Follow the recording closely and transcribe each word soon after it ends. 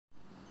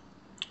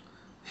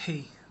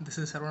Hey, this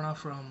is Sarvana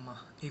from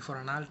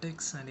A4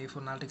 Analytics and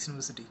A4 Analytics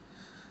University.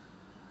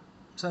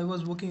 So I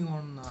was working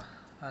on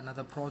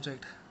another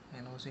project,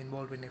 was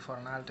involved in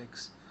A4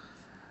 Analytics.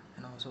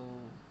 So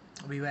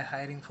we were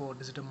hiring for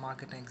digital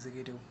marketing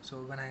executive. So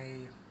when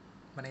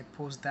I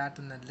post that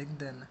in the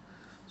LinkedIn,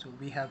 so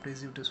we have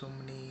received so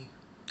many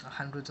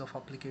hundreds of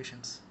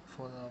applications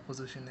for the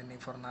position in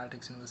A4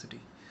 Analytics University.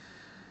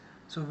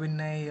 So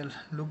when I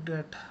looked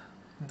at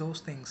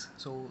those things,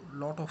 so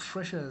lot of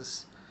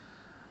freshers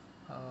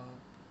uh,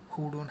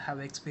 who don't have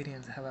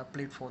experience have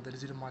applied for the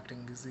digital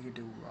marketing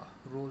executive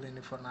role in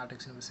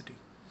Informatics University.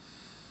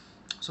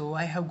 So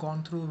I have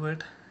gone through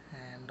it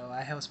and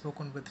I have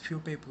spoken with few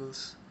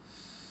peoples.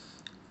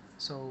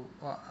 So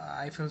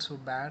I feel so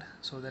bad.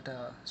 So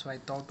I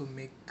thought to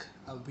make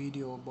a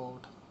video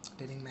about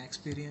telling my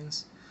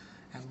experience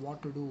and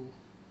what to do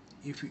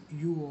if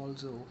you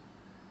also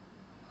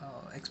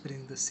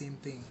experience the same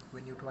thing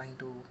when you're trying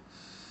to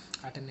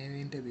attend an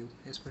interview,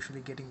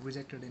 especially getting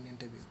rejected in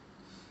interview.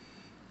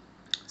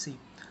 See,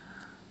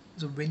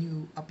 so when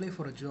you apply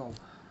for a job,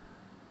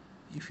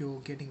 if you're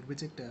getting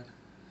rejected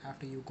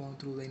after you've gone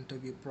through the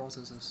interview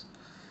processes,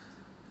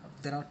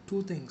 there are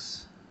two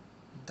things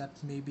that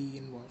may be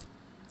involved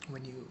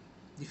when you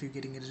if you're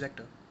getting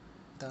rejected.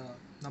 The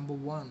number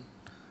one,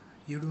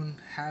 you don't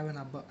have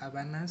an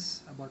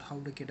awareness about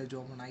how to get a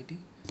job on IT.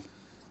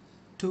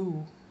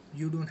 Two,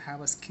 you don't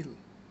have a skill.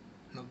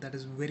 Now that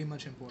is very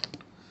much important.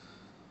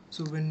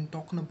 So when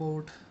talking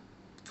about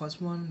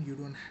first one, you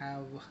don't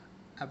have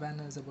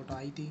awareness about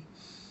IT.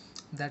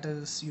 That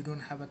is, you don't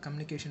have a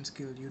communication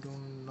skill. You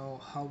don't know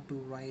how to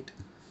write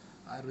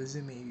a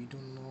resume. You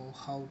don't know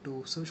how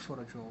to search for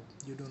a job.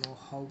 You don't know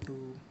how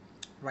to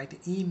write an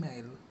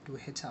email to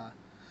HR.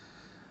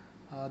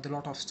 The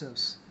lot of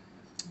steps.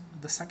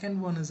 The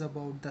second one is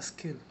about the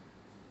skill.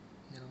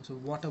 So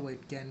whatever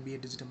it can be, a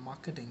digital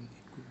marketing,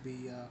 it could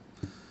be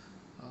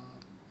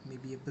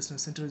maybe a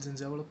business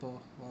intelligence developer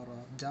or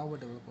a Java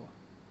developer,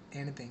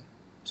 anything,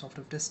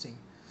 software testing.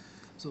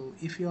 So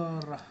if you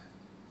are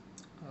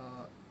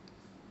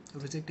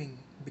rejecting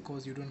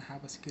because you don't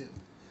have a skill,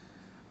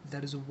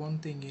 that is one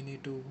thing you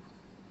need to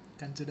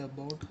consider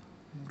about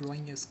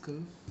growing a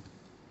skill.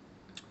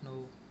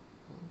 No,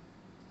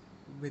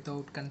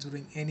 without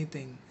considering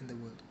anything in the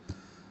world.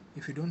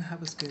 If you don't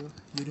have a skill,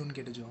 you don't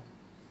get a job.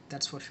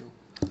 That's for sure.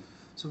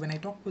 So when I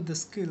talk with the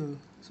skill,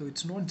 so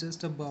it's not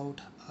just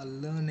about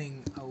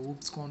learning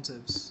OOPS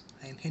concepts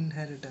and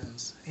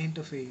inheritance,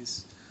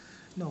 interface.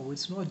 No,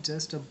 it's not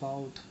just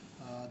about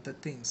the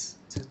things.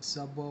 It's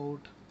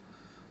about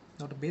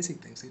not the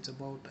basic things. It's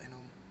about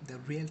the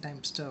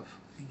real-time stuff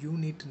you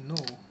need to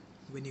know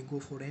when you go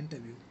for an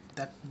interview.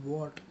 That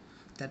what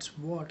that's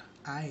what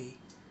I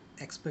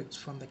expect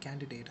from the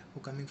candidate who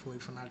coming for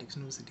Informatics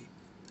University,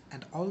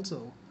 and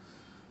also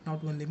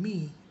not only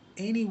me,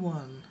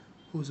 anyone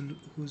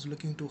who's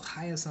looking to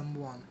hire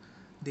someone,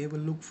 they will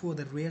look for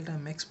the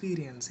real-time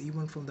experience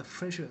even from the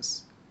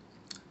freshers.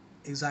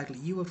 Exactly,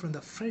 even from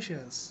the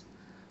freshers,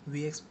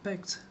 we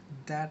expect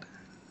that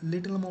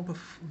little amount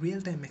of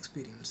real-time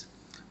experience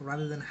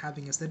rather than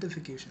having a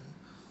certification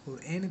or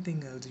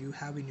anything else you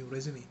have in your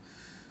resume.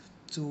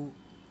 So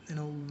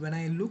when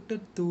I looked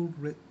at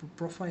the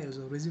profiles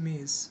or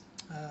resumes,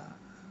 uh,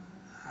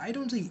 I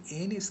don't see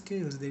any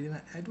skills.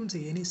 I don't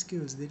see any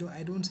skills.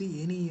 I don't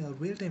see any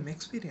real-time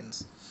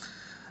experience.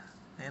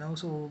 And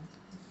also,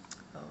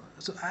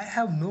 so I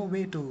have no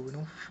way to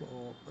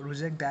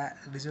reject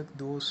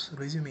those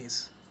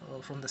resumes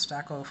from the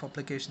stack of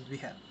applications we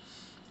have.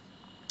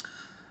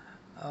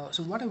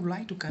 So what I would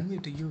like to convey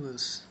to you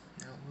is,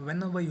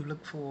 whenever you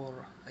look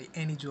for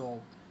any job,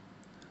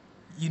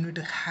 you need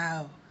to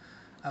have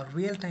a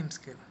real-time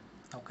skill.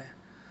 Okay,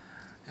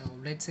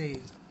 let's say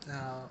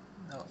uh,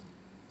 uh,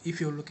 if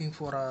you're looking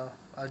for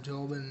a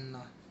job in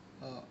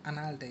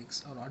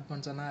analytics or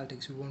advanced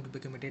analytics, you want to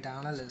become a data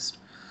analyst.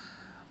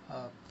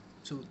 uh,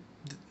 so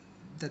th-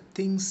 the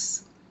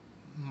things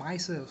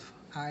myself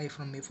I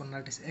from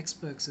Informatics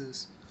experts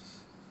is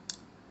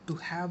to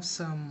have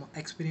some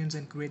experience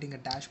in creating a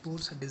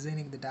dashboards,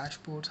 designing the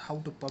dashboards, how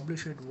to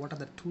publish it, what are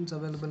the tools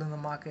available in the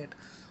market,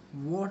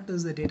 what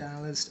is the data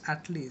analyst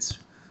at least.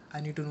 I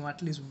need to know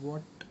at least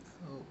what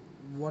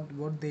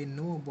they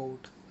know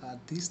about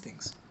these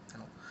things. You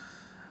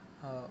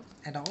know,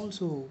 and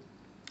also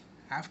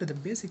after the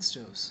basic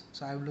stuffs,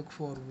 so I look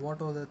for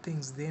what are the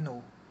things they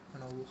know.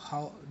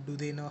 How do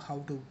they know how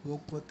to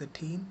work with the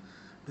team?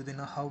 Do they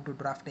know how to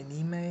draft an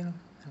email?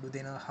 Do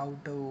they know how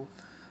to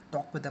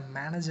talk with the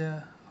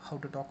manager? How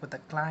to talk with the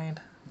client?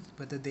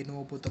 Whether they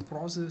know about the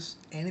process,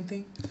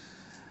 anything.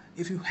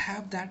 If you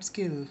have that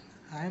skill,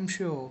 I am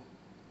sure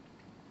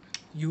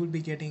you will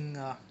be getting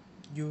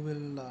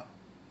will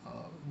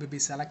be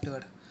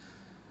selected,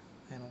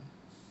 you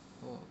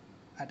know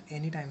at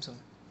any time soon,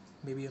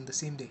 maybe on the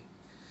same day.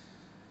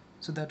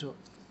 So that so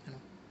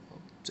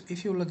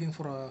if you're looking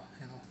for a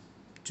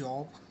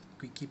job,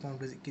 we keep on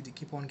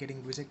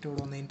getting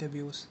rejected on the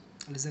interviews,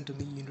 listen to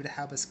me, you need to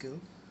have a skill.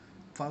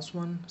 First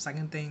one,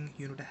 second thing,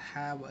 you need to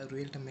have a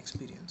real-time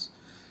experience.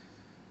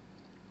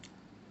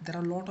 There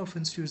are a lot of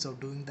institutes of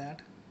doing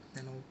that.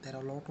 There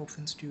are a lot of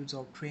institutes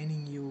of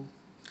training you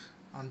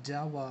on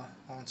Java,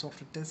 on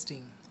software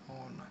testing,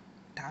 on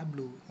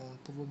Tableau, on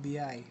Power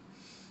BI,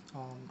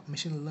 on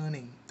machine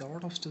learning. There are a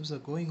lot of stuff are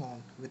going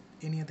on with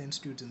any other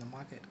institutes in the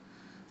market.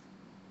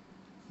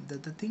 The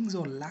things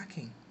are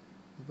lacking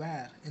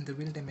where in the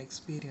real-time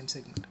experience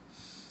segment.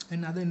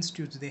 In other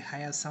institutes, they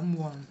hire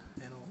someone,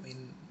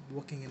 in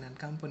working in a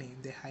company,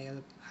 they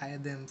hire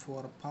them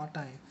for a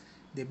part-time.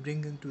 They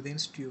bring them to the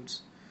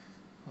institutes.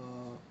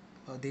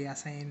 They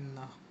assign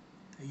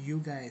you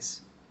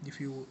guys, if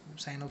you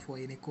sign up for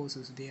any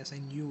courses, they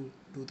assign you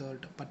to the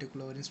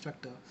particular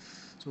instructor.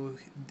 So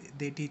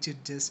they teach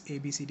it just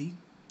ABCD,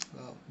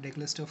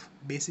 regular stuff,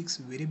 basics,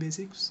 very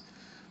basics.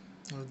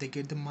 They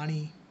get the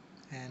money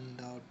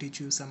and teach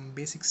you some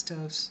basic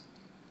stuffs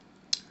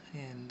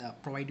and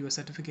provide you a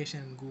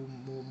certification and go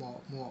move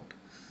out.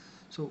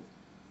 So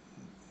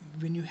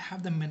when you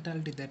have the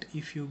mentality that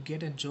if you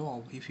get a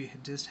job, if you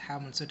just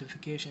have a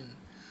certification,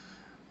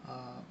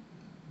 uh,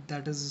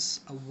 that is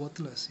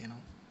worthless.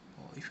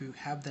 If you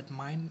have that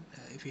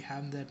if you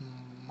have that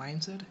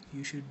mindset,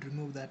 you should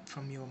remove that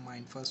from your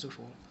mind first of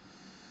all.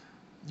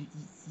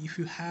 If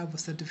you have a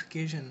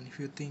certification, if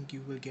you think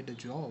you will get a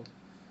job,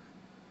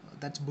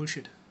 that's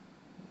bullshit.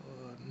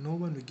 No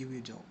one will give you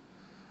a job.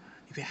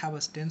 If you have a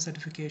 10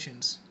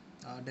 certifications,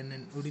 then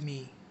in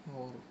Udemy,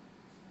 or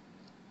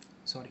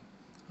sorry,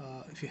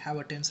 if you have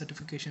a 10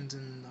 certifications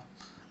in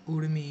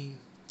Udemy,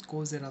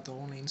 Coursera, the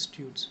online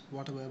institutes,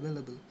 whatever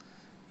available,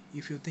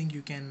 if you think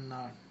you can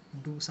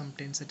do some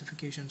 10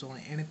 certifications on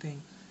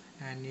anything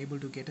and able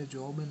to get a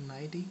job in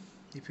IT,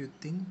 if you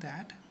think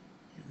that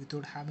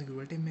without having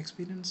real-time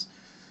experience,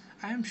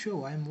 I am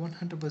sure, I am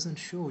 100%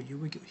 sure you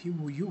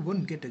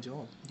wouldn't get a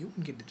job. You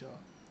wouldn't get a job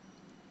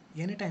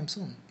anytime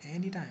soon,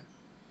 anytime,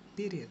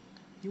 period.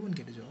 You won't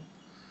get a job.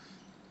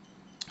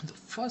 The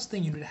first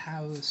thing you need to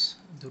have is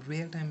the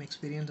real-time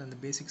experience and the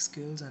basic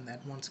skills and the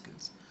advanced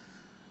skills.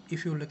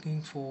 If you're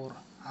looking for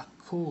a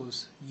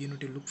course, you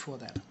need to look for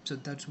that. So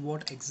that's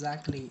what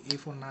exactly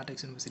A4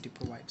 Natex University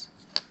provides.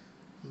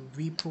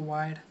 We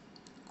provide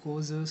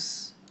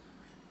courses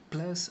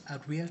plus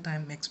a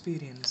real-time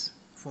experience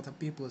for the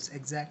peoples,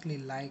 exactly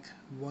like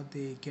what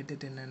they get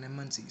it in an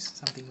MNCs,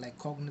 something like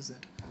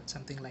Cognizant,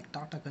 something like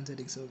Tata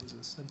Consulting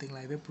Services, something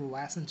like Wipro,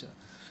 Accenture.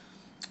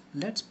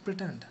 Let's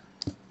pretend,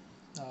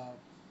 uh,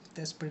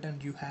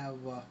 you have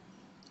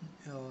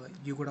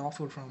you got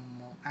offer from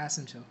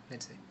Accenture,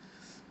 let's say.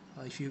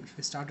 If you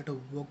started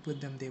to work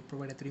with them, they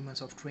provide a 3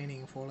 months of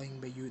training.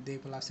 Following by you, they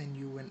will assign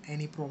you in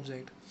any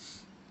project.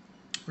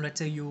 Let's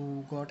say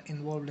you got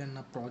involved in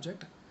a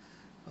project.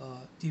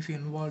 If you're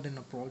involved in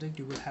a project,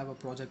 you will have a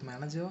project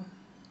manager,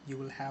 you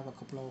will have a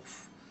couple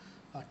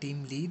of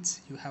team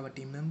leads, you have a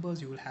team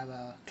members, you will have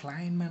a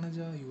client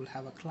manager, you will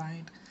have a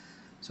client.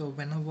 So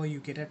whenever you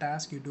get a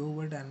task, you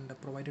do it and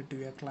provide it to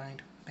your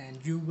client, and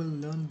you will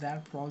learn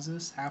that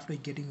process after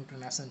getting into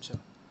an Accenture.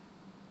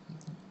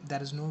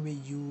 There is no way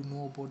you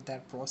know about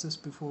that process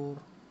before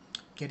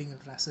getting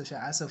into an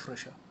Accenture as a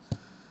fresher.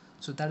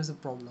 So that is the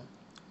problem.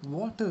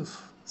 What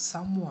if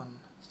someone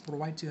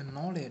provides you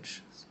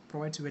knowledge,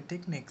 provides you a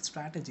technique,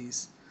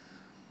 strategies,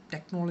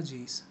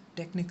 technologies,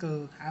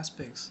 technical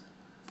aspects,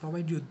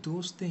 provide you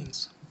those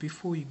things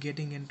before you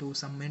getting into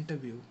some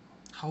interview?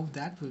 How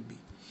that will be?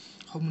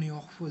 How many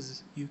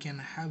offers you can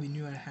have in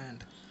your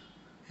hand,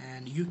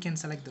 and you can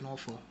select an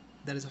offer?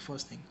 That is the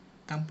first thing.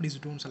 Companies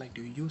don't select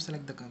you; you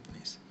select the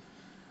companies.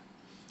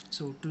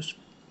 So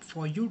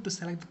for you to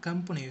select the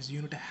companies,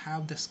 you need to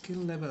have the skill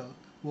level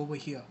over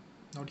here,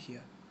 not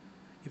here.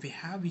 If you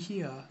have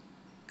here,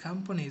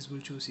 companies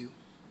will choose you.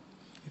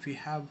 If you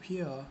have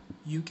here,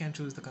 you can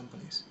choose the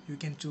companies. You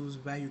can choose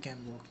where you can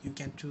work. You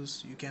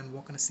can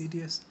work on a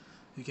CDS,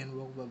 you can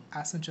work with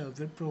Accenture,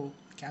 Wipro,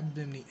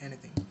 Capgemini,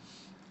 anything.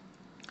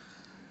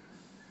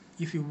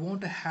 If you want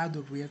to have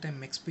the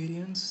real-time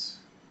experience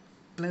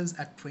plus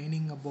a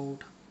training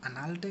about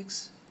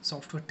analytics,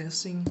 software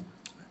testing,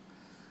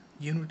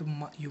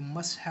 you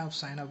must have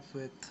signed up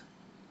with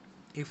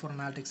A4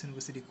 Analytics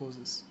University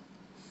courses.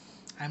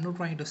 I'm not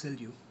trying to sell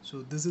you,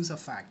 so this is a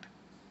fact.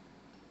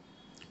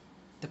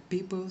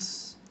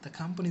 The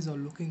companies are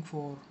looking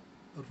for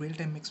a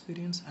real-time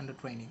experience and a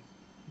training.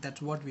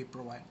 That's what we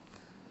provide.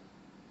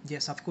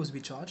 Yes, of course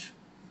we charge.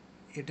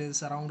 It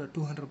is around a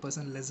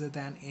 200% lesser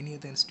than any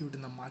other institute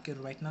in the market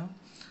right now.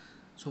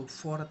 So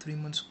for a 3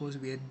 months course,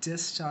 we are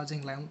just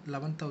charging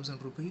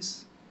 11,000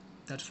 rupees.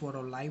 That's for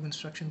a live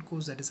instruction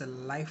course. That is a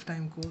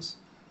lifetime course.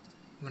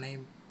 When I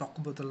talk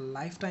about the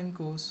lifetime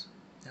course,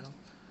 you know,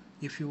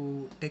 if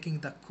you taking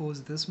the course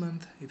this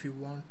month, if you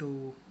want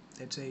to,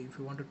 let's say if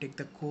you want to take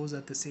the course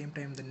at the same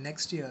time the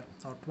next year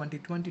or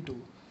 2022,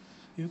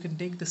 you can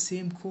take the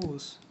same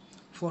course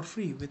for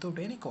free without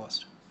any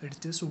cost. It's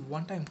just a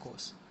one-time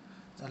course.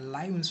 A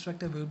live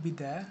instructor will be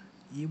there.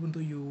 Even though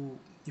you,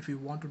 if you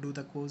want to do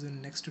the course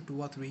in next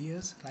 2 or 3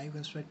 years, live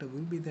instructor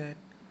will be there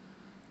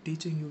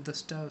teaching you the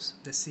stuffs,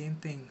 the same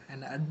thing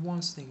and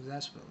advanced things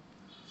as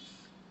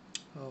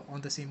well,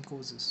 on the same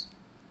courses.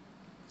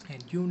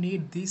 And you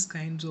need these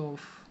kinds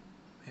of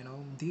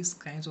these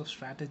kinds of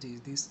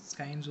strategies, these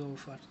kinds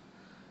of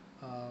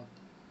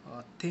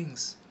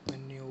things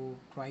when you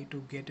try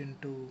to get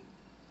into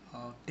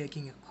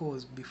taking a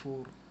course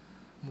before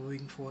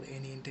moving for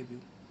any interview.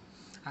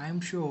 I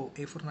am sure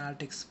A4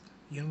 Analytics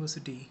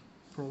University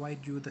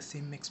provide you the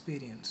same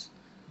experience,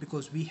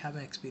 because we have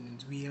an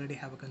experience. We already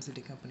have a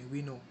consulting company.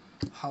 We know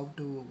how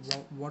to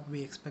what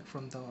we expect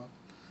from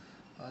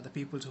the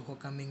people who are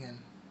coming in.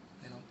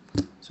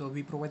 So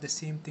we provide the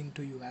same thing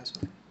to you as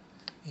well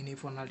in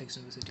A4 Analytics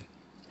University.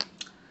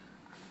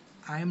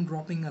 I am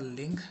dropping a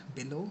link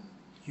below.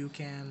 You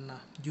can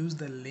use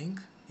the link.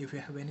 If you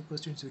have any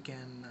questions, you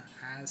can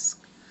ask.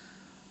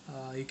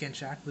 You can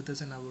chat with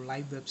us in our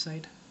live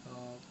website.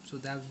 So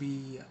that will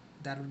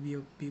be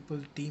a people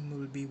team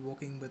will be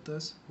working with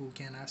us who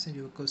can answer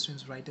your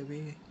questions right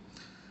away.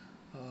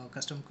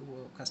 Custom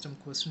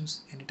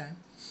questions anytime.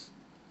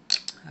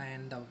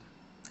 And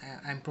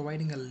I'm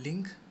providing a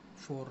link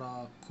for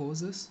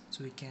courses,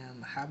 so you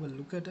can have a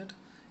look at it.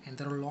 And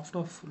there are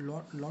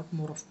lot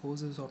more of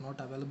courses are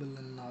not available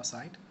in our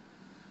site,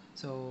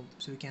 so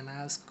you can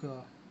ask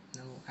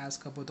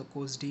about the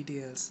course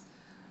details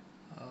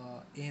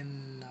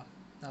in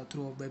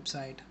through our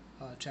website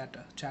chat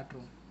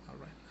room. All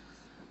right,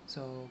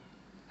 so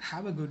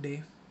have a good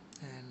day,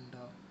 and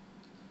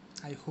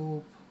I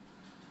hope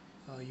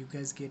you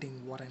guys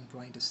getting what I'm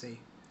trying to say.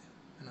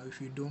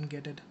 If you don't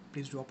get it,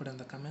 please drop it in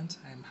the comments.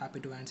 I'm happy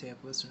to answer your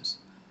questions.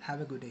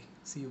 Have a good day.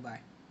 See you. Bye.